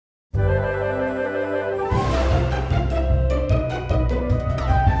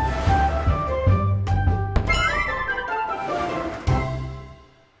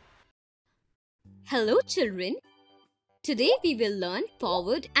Hello children. Today we will learn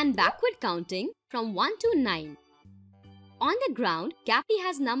forward and backward counting from 1 to 9. On the ground, Gaffy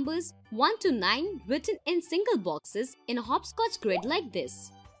has numbers 1 to 9 written in single boxes in a hopscotch grid like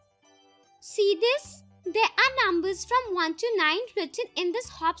this. See this? There are numbers from 1 to 9 written in this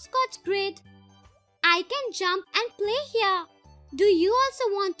hopscotch grid. I can jump and play here. Do you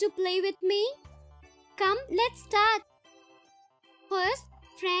also want to play with me? Come, let's start. First,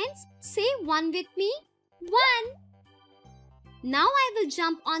 friends, say 1 with me. 1. Now I will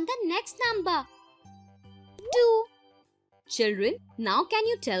jump on the next number. 2. Children, now can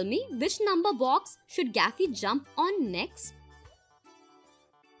you tell me which number box should Gaffy jump on next?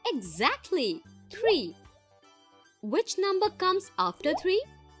 Exactly, 3. Which number comes after 3?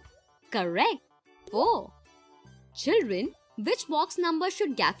 Correct, 4. Children, which box number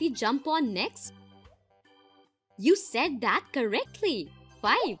should Gaffy jump on next? You said that correctly,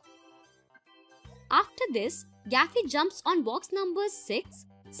 5. After this, Gaffy jumps on box numbers 6,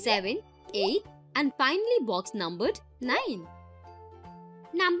 7, 8 and finally box numbered 9.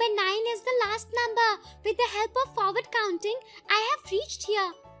 Number 9 is the last number. With the help of forward counting, I have reached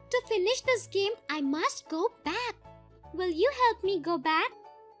here. To finish this game, I must go back. Will you help me go back?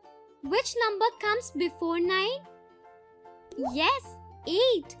 Which number comes before 9? Yes,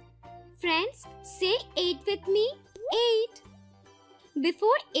 8. Friends, say 8 with me. 8.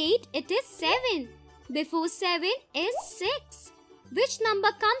 Before 8, it is 7. Before 7 is 6. Which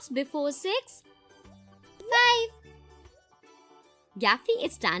number comes before 6? 5. Gaffy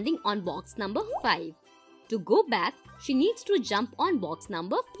is standing on box number 5. To go back, she needs to jump on box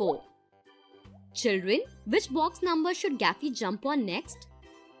number 4. Children, which box number should Gaffy jump on next?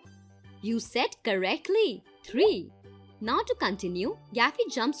 You said correctly, 3. Now to continue, Gaffy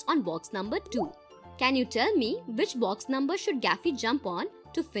jumps on box number 2. Can you tell me which box number should Gaffy jump on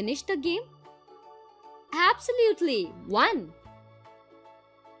to finish the game? Absolutely, 1.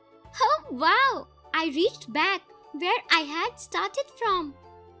 Oh wow! I reached back where I had started from.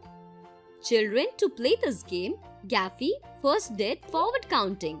 Children, to play this game, Gaffy first did forward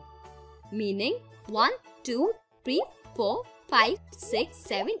counting, meaning 1, 2, 3, 4, 5, 6,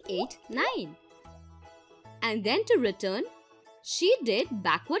 7, 8, 9. And then to return, she did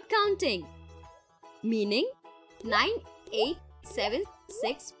backward counting, meaning 9, 8, 7,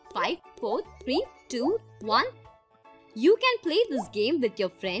 6, 5, 4, 3, 2, 1. You can play this game with your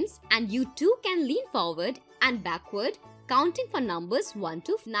friends and you too can lean forward and backward counting for numbers 1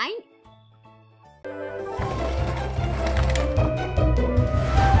 to 9.